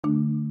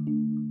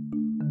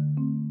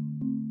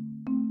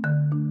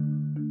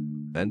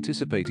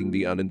Anticipating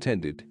the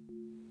unintended.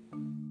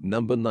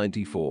 Number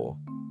 94.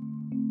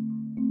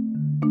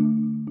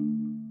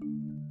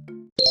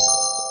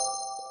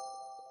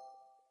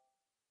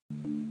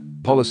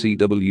 Policy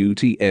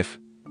WTF.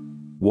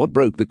 What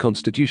broke the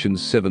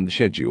Constitution's 7th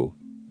schedule?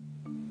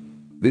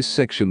 This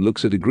section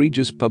looks at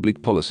egregious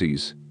public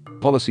policies.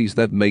 Policies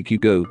that make you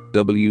go,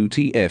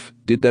 WTF,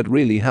 did that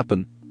really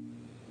happen?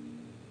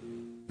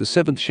 The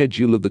 7th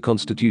schedule of the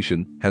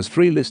Constitution has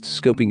 3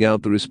 lists scoping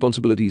out the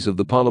responsibilities of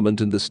the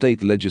Parliament and the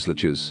state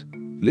legislatures.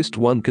 List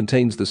 1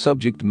 contains the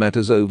subject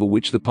matters over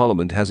which the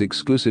Parliament has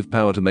exclusive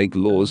power to make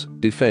laws,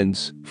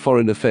 defense,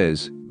 foreign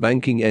affairs,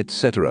 banking,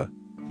 etc.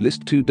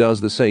 List 2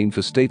 does the same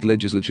for state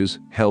legislatures,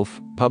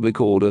 health, public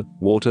order,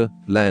 water,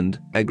 land,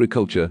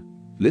 agriculture.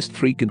 List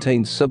 3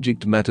 contains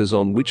subject matters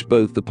on which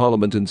both the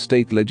Parliament and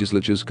state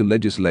legislatures can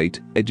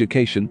legislate,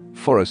 education,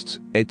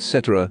 forests,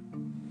 etc.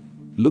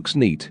 Looks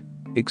neat.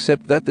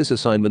 Except that this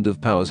assignment of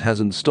powers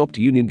hasn't stopped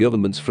union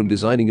governments from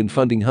designing and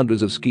funding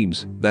hundreds of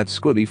schemes that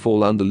squarely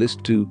fall under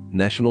List 2,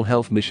 National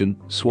Health Mission,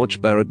 Swachh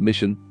Bharat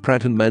Mission,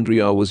 Pradhan Mantri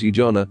Awas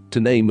Yojana, to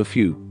name a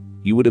few.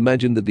 You would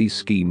imagine that these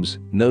schemes,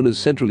 known as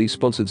Centrally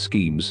Sponsored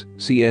Schemes,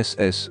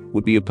 CSS,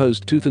 would be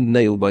opposed tooth and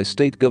nail by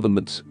state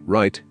governments,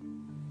 right?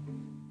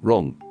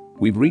 Wrong.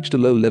 We've reached a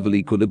low-level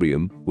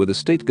equilibrium where the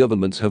state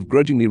governments have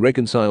grudgingly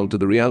reconciled to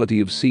the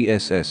reality of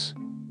CSS.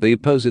 They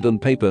oppose it on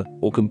paper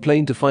or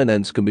complain to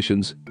finance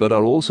commissions, but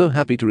are also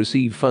happy to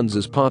receive funds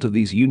as part of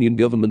these union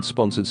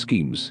government-sponsored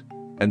schemes.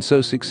 And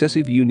so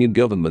successive union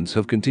governments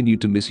have continued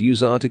to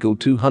misuse Article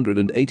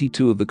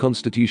 282 of the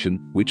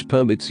Constitution, which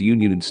permits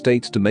union and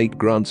states to make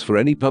grants for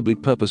any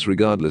public purpose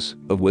regardless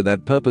of where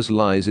that purpose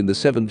lies in the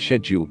 7th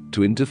schedule,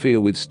 to interfere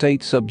with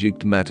state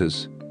subject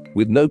matters.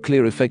 With no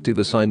clear effective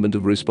assignment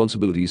of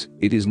responsibilities,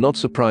 it is not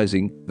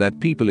surprising that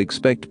people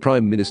expect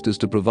prime ministers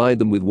to provide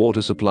them with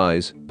water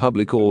supplies,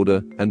 public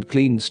order, and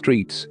clean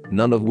streets,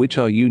 none of which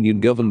are union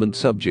government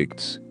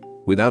subjects.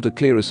 Without a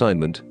clear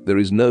assignment, there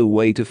is no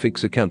way to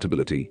fix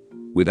accountability.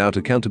 Without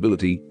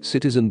accountability,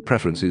 citizen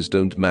preferences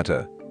don't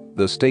matter.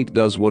 The state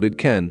does what it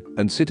can,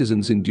 and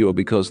citizens endure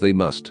because they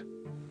must.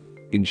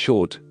 In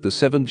short, the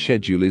 7th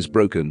schedule is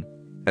broken.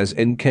 As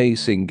N.K.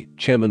 Singh,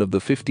 chairman of the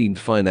 15th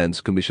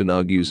Finance Commission,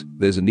 argues,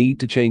 there's a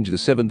need to change the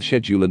 7th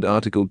schedule and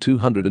Article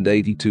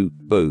 282,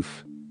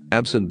 both.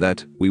 Absent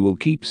that, we will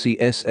keep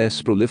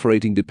CSS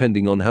proliferating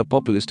depending on how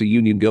populist a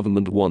union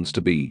government wants to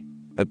be.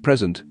 At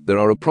present, there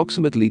are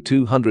approximately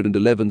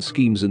 211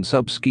 schemes and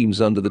sub-schemes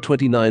under the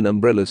 29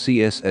 umbrella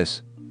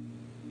CSS.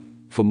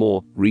 For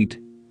more, read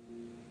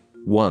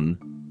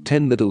 1.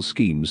 10 Little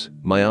Schemes,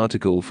 my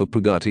article for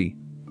Pragati.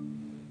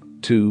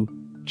 2.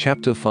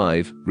 Chapter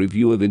 5,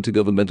 Review of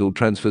Intergovernmental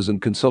Transfers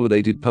and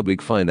Consolidated Public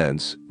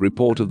Finance,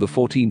 Report of the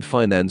 14th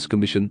Finance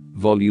Commission,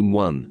 Volume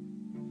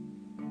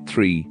 1.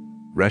 3.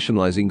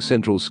 Rationalizing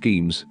Central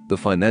Schemes, The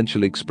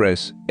Financial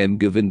Express, M.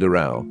 Govinda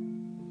Rao.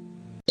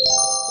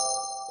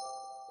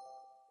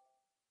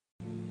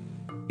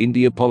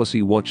 India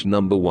Policy Watch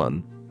Number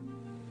 1.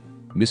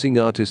 Missing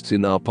Artists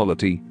in Our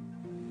Polity.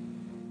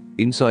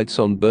 Insights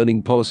on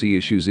Burning Policy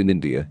Issues in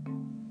India.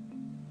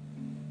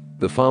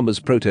 The farmers'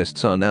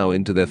 protests are now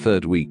into their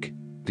 3rd week.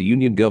 The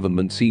union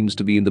government seems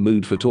to be in the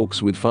mood for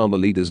talks with farmer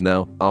leaders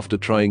now, after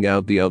trying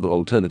out the other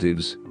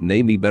alternatives,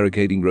 namely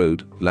barricading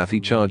road,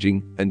 lathi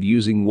charging, and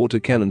using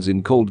water cannons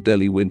in cold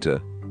Delhi winter.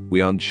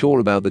 We aren't sure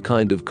about the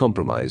kind of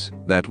compromise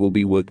that will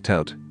be worked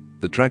out.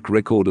 The track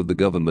record of the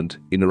government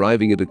in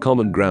arriving at a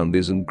common ground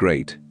isn't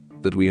great.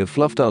 That we have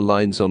fluffed our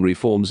lines on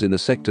reforms in a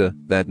sector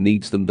that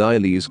needs them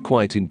direly is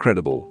quite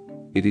incredible.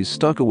 It is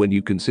starker when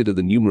you consider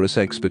the numerous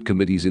expert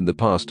committees in the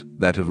past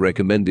that have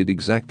recommended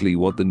exactly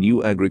what the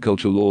new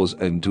agricultural laws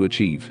aim to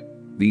achieve.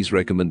 These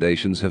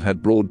recommendations have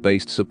had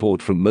broad-based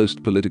support from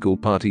most political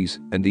parties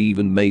and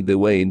even made their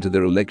way into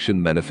their election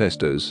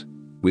manifestos.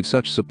 With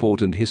such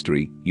support and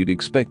history, you'd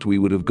expect we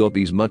would have got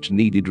these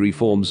much-needed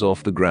reforms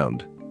off the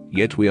ground.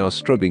 Yet we are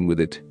struggling with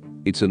it.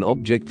 It's an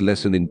object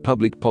lesson in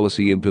public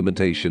policy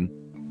implementation.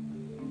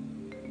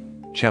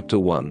 Chapter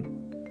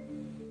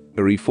 1.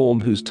 A reform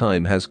whose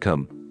time has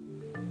come.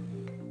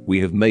 We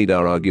have made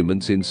our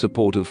arguments in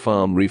support of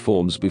farm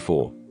reforms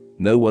before.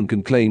 No one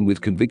can claim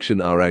with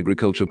conviction our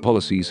agriculture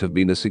policies have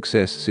been a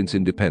success since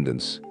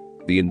independence.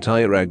 The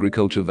entire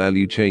agriculture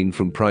value chain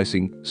from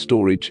pricing,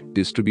 storage,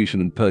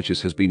 distribution and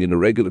purchase has been in a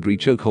regulatory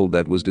chokehold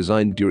that was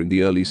designed during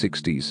the early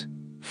 60s.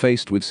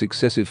 Faced with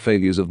successive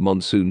failures of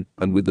monsoon,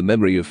 and with the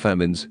memory of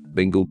famines,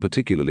 Bengal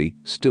particularly,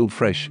 still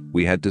fresh,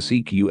 we had to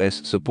seek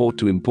US support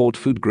to import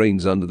food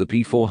grains under the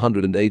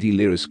P480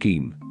 Lira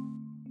scheme.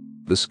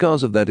 The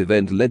scars of that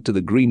event led to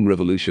the Green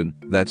Revolution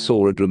that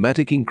saw a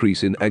dramatic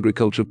increase in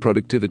agriculture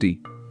productivity.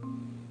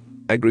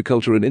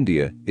 Agriculture in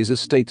India is a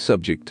state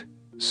subject.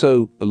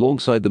 So,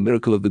 alongside the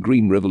miracle of the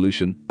Green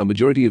Revolution, a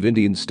majority of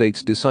Indian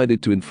states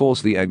decided to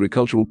enforce the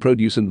Agricultural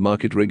Produce and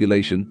Market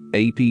Regulation,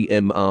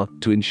 APMR,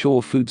 to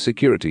ensure food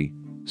security.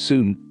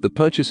 Soon, the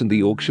purchase and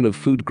the auction of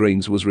food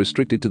grains was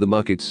restricted to the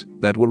markets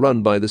that were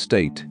run by the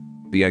state.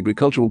 The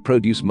Agricultural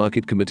Produce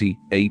Market Committee,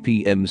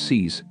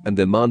 APMCs, and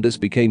their mandis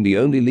became the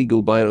only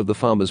legal buyer of the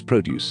farmers'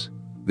 produce.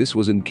 This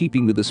was in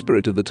keeping with the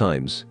spirit of the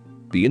times.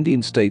 The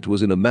Indian state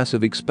was in a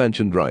massive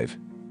expansion drive.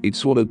 It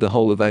swallowed the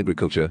whole of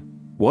agriculture.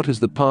 What has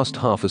the past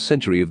half a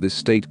century of this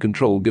state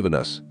control given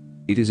us?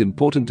 It is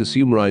important to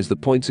summarize the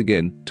points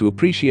again to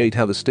appreciate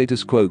how the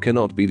status quo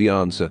cannot be the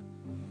answer.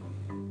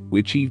 We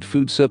achieved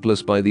food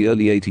surplus by the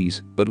early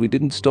 80s, but we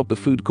didn't stop. The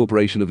Food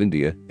Corporation of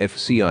India,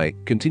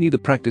 FCI, continue the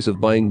practice of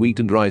buying wheat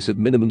and rice at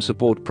minimum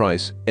support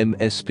price,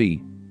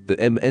 MSP. The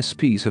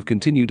MSPs have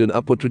continued an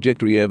upward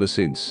trajectory ever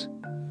since.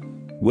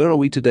 Where are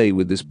we today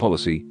with this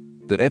policy?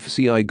 The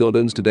FCI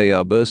godowns today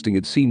are bursting,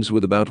 it seems,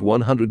 with about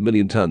 100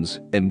 million tons,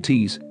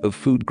 MTs, of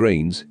food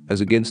grains,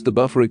 as against the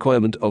buffer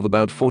requirement of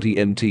about 40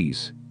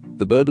 MTs.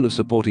 The burden of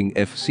supporting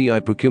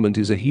FCI procurement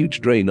is a huge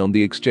drain on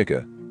the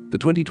exchequer. The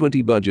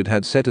 2020 budget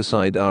had set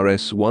aside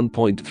Rs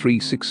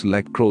 1.36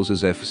 lakh crores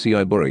as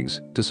FCI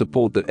borrowings to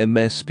support the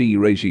MSP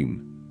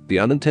regime. The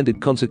unintended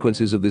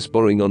consequences of this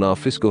borrowing on our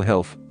fiscal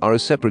health are a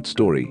separate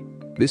story.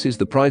 This is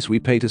the price we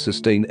pay to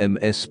sustain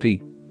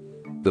MSP.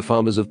 The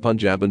farmers of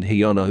Punjab and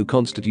Haryana, who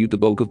constitute the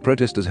bulk of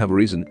protesters, have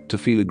reason to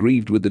feel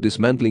aggrieved with the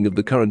dismantling of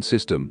the current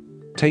system.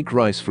 Take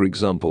rice for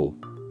example.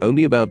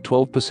 Only about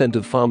 12%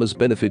 of farmers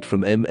benefit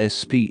from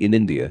MSP in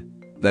India.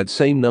 That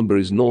same number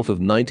is north of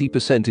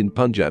 90% in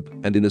Punjab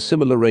and in a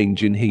similar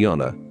range in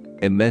Haryana.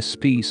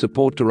 MSP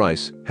support to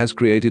rice has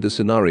created a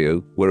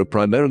scenario where a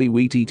primarily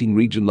wheat-eating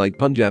region like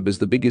Punjab is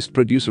the biggest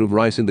producer of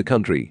rice in the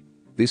country.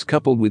 This,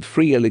 coupled with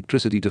free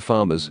electricity to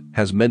farmers,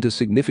 has meant a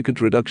significant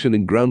reduction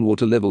in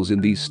groundwater levels in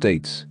these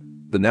states.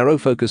 The narrow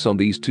focus on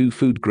these two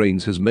food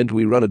grains has meant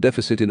we run a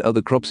deficit in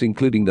other crops,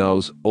 including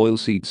dals,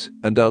 oilseeds,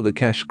 and other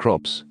cash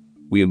crops.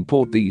 We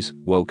import these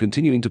while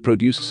continuing to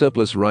produce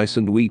surplus rice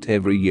and wheat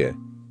every year.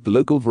 The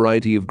local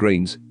variety of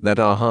grains that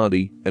are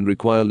hardy and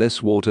require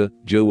less water,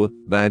 jowar,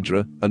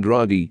 bajra, and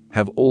ragi,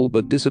 have all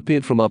but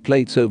disappeared from our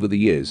plates over the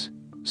years.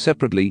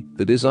 Separately,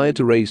 the desire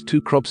to raise two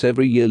crops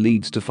every year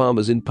leads to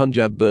farmers in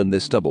Punjab burn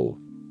their stubble.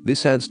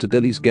 This adds to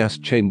Delhi's gas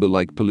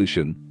chamber-like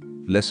pollution.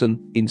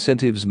 Lesson: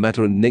 incentives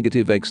matter and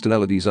negative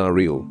externalities are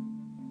real.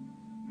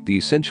 The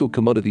Essential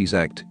Commodities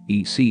Act,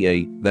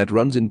 ECA, that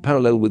runs in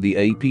parallel with the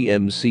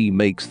APMC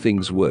makes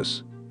things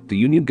worse. The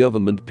union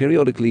government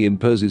periodically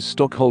imposes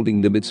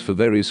stockholding limits for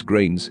various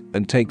grains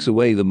and takes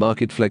away the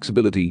market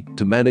flexibility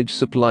to manage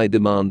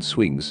supply-demand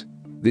swings.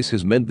 This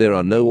has meant there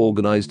are no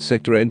organized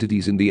sector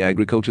entities in the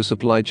agriculture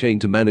supply chain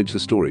to manage the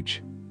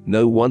storage.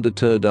 No wonder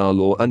tur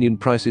dal or onion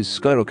prices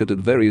skyrocket at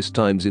various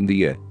times in the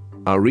year.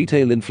 Our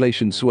retail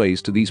inflation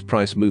sways to these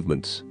price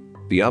movements.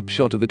 The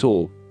upshot of it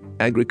all: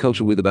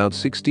 agriculture, with about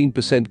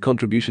 16%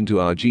 contribution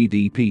to our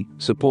GDP,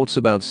 supports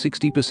about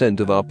 60%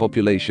 of our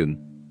population.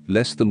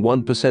 Less than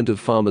 1% of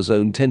farmers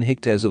own 10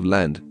 hectares of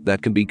land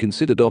that can be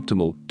considered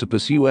optimal to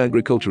pursue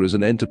agriculture as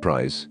an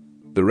enterprise.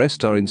 The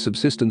rest are in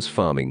subsistence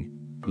farming.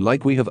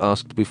 Like we have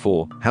asked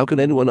before, how can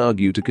anyone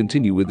argue to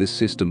continue with this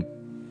system?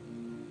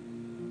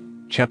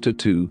 Chapter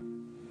 2.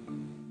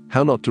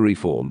 How not to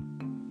reform.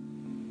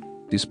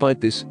 Despite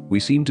this,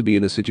 we seem to be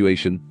in a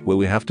situation where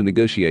we have to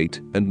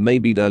negotiate and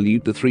maybe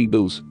dilute the three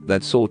bills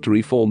that sought to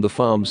reform the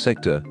farm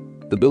sector.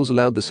 The bills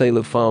allowed the sale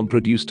of farm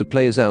produce to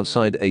players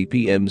outside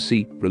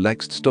APMC,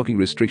 relaxed stocking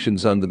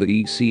restrictions under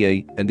the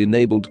ECA, and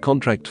enabled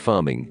contract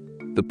farming.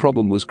 The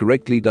problem was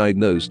correctly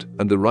diagnosed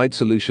and the right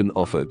solution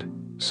offered.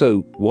 So,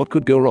 what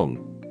could go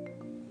wrong?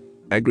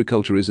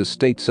 Agriculture is a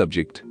state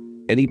subject.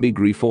 Any big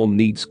reform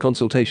needs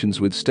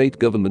consultations with state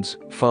governments,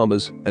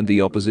 farmers, and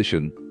the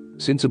opposition.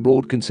 Since a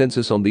broad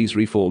consensus on these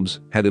reforms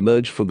had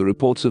emerged from the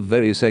reports of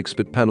various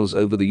expert panels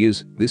over the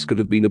years, this could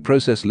have been a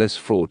process less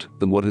fraught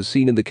than what has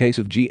seen in the case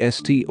of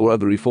GST or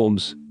other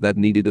reforms that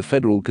needed a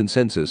federal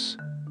consensus.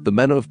 The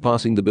manner of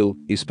passing the bill,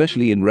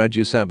 especially in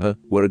Rajya Sabha,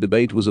 where a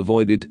debate was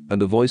avoided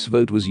and a voice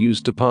vote was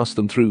used to pass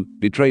them through,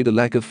 betrayed a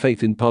lack of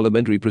faith in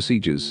parliamentary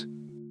procedures.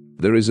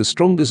 There is a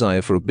strong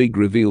desire for a big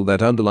reveal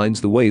that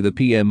underlines the way the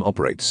PM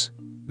operates.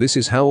 This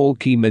is how all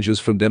key measures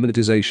from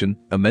demonetization,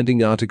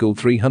 amending Article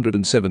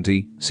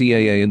 370,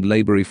 CAA and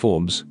labor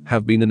reforms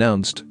have been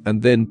announced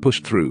and then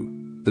pushed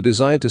through. The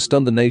desire to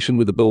stun the nation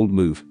with a bold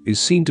move is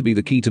seen to be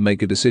the key to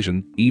make a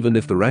decision, even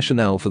if the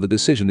rationale for the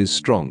decision is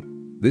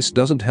strong. This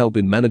doesn't help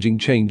in managing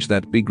change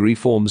that big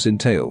reforms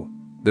entail.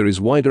 There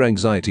is wider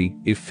anxiety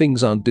if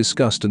things aren't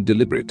discussed and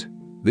deliberate.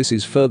 This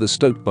is further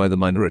stoked by the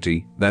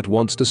minority that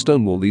wants to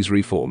stonewall these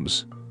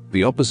reforms.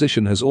 The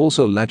opposition has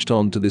also latched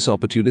on to this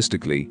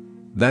opportunistically.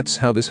 That's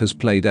how this has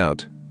played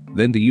out.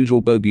 Then the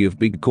usual bogey of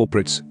big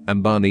corporates,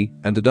 Ambani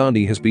and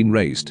Adani, has been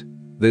raised.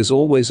 There's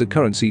always a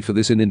currency for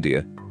this in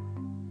India.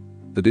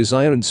 The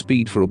desire and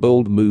speed for a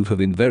bold move have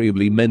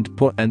invariably meant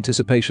poor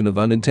anticipation of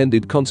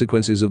unintended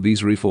consequences of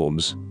these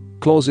reforms.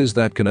 Clauses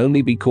that can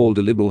only be called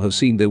illiberal have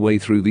seen their way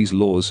through these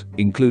laws,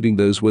 including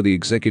those where the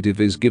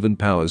executive is given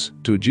powers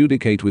to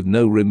adjudicate with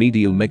no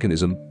remedial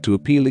mechanism to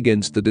appeal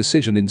against the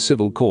decision in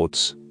civil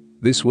courts.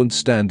 This won't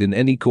stand in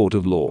any court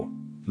of law.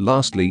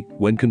 Lastly,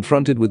 when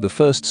confronted with the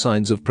first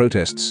signs of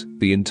protests,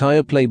 the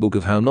entire playbook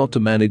of how not to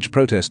manage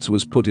protests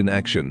was put in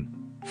action.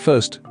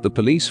 First, the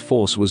police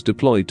force was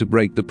deployed to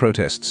break the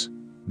protests.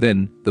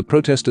 Then, the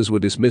protesters were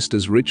dismissed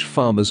as rich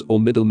farmers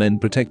or middlemen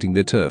protecting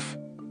their turf.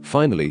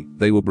 Finally,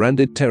 they were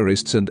branded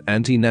terrorists and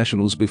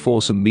anti-nationals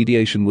before some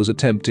mediation was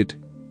attempted.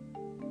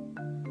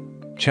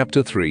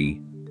 Chapter 3.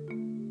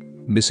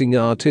 Missing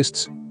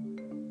artists.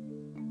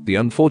 The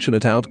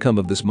unfortunate outcome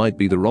of this might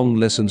be the wrong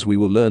lessons we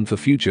will learn for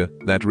future,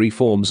 that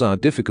reforms are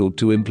difficult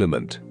to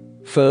implement.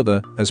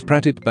 Further, as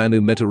Pratip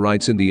Banu Mehta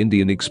writes in the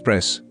Indian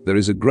Express, there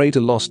is a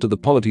greater loss to the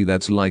polity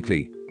that's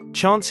likely.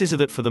 Chances are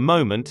that for the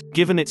moment,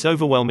 given its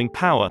overwhelming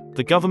power,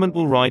 the government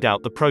will ride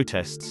out the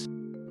protests.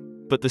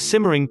 But the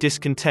simmering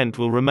discontent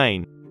will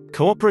remain.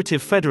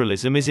 Cooperative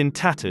federalism is in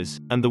tatters,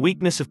 and the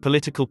weakness of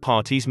political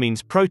parties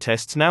means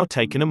protests now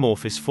take an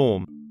amorphous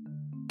form.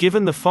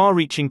 Given the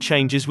far-reaching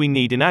changes we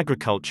need in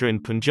agriculture in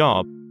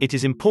Punjab, it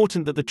is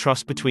important that the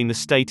trust between the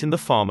state and the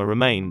farmer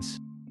remains.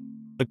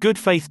 A good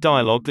faith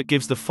dialogue that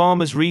gives the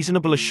farmers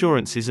reasonable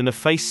assurances and a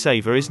face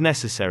saver is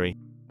necessary.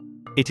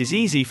 It is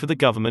easy for the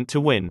government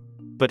to win.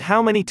 But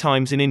how many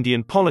times in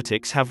Indian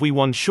politics have we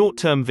won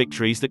short-term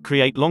victories that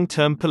create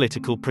long-term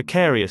political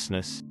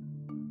precariousness?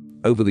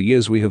 Over the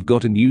years we have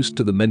gotten used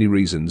to the many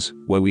reasons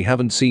why we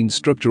haven't seen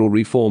structural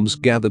reforms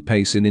gather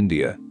pace in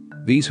India.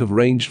 These have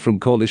ranged from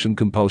coalition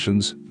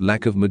compulsions,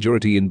 lack of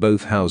majority in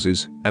both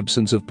houses,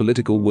 absence of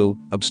political will,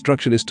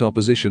 obstructionist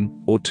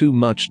opposition, or too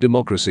much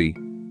democracy.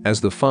 As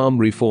the farm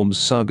reforms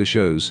saga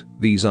shows,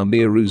 these are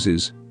mere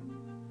ruses.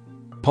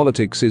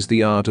 Politics is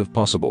the art of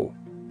possible,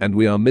 and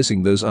we are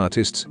missing those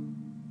artists.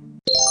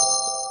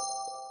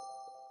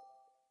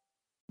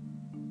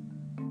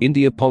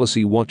 India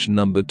Policy Watch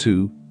Number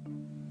 2.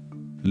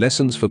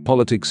 Lessons for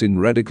Politics in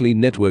Radically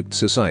Networked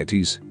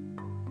Societies.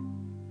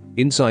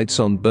 Insights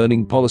on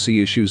burning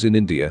policy issues in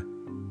India.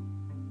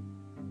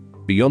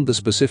 Beyond the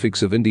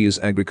specifics of India's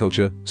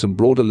agriculture, some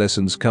broader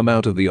lessons come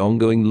out of the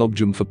ongoing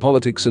logjam for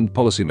politics and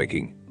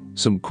policymaking.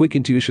 Some quick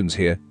intuitions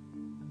here.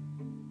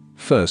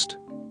 First,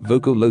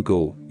 vocal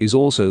local is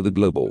also the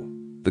global.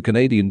 The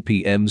Canadian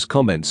PM's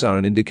comments are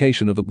an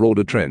indication of a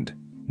broader trend.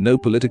 No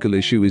political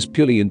issue is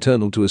purely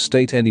internal to a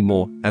state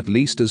anymore, at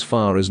least as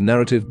far as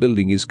narrative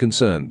building is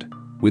concerned.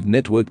 With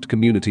networked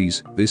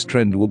communities, this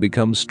trend will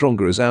become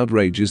stronger as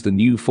outrage is the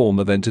new form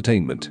of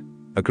entertainment.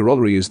 A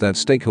corollary is that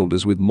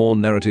stakeholders with more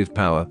narrative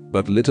power,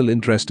 but little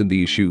interest in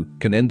the issue,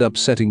 can end up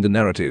setting the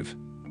narrative.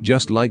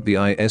 Just like the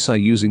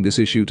ISI using this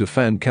issue to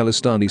fan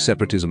Khalistani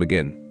separatism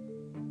again.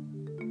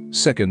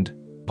 Second,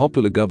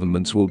 popular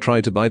governments will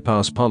try to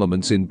bypass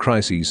parliaments in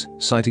crises,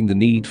 citing the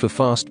need for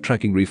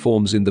fast-tracking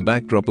reforms in the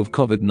backdrop of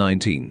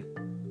COVID-19.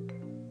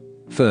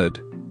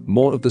 Third,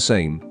 more of the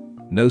same.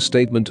 No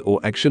statement or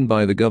action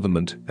by the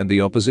government, and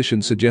the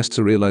opposition suggests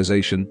a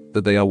realization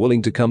that they are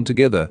willing to come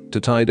together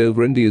to tide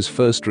over India's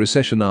first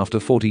recession after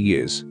 40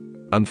 years.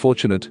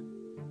 Unfortunate.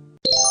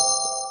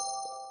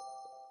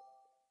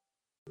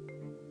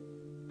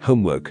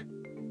 Homework.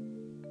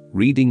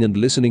 Reading and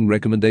listening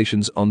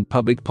recommendations on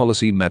public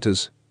policy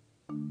matters.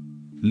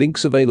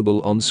 Links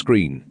available on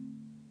screen.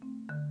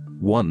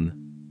 1.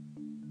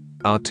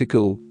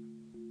 Article.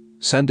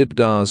 Sandip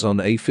Das on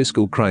a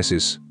fiscal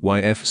crisis,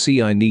 why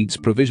FCI needs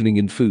provisioning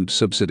in food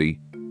subsidy.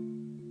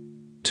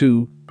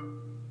 2.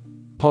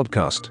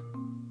 Podcast.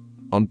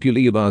 On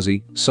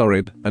Puliyabazi,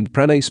 Saurabh and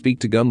Pranay speak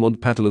to Gunwant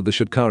Patel of the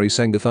Shatkari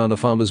Sangathana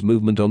Farmers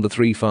Movement on the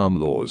 3 farm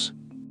laws.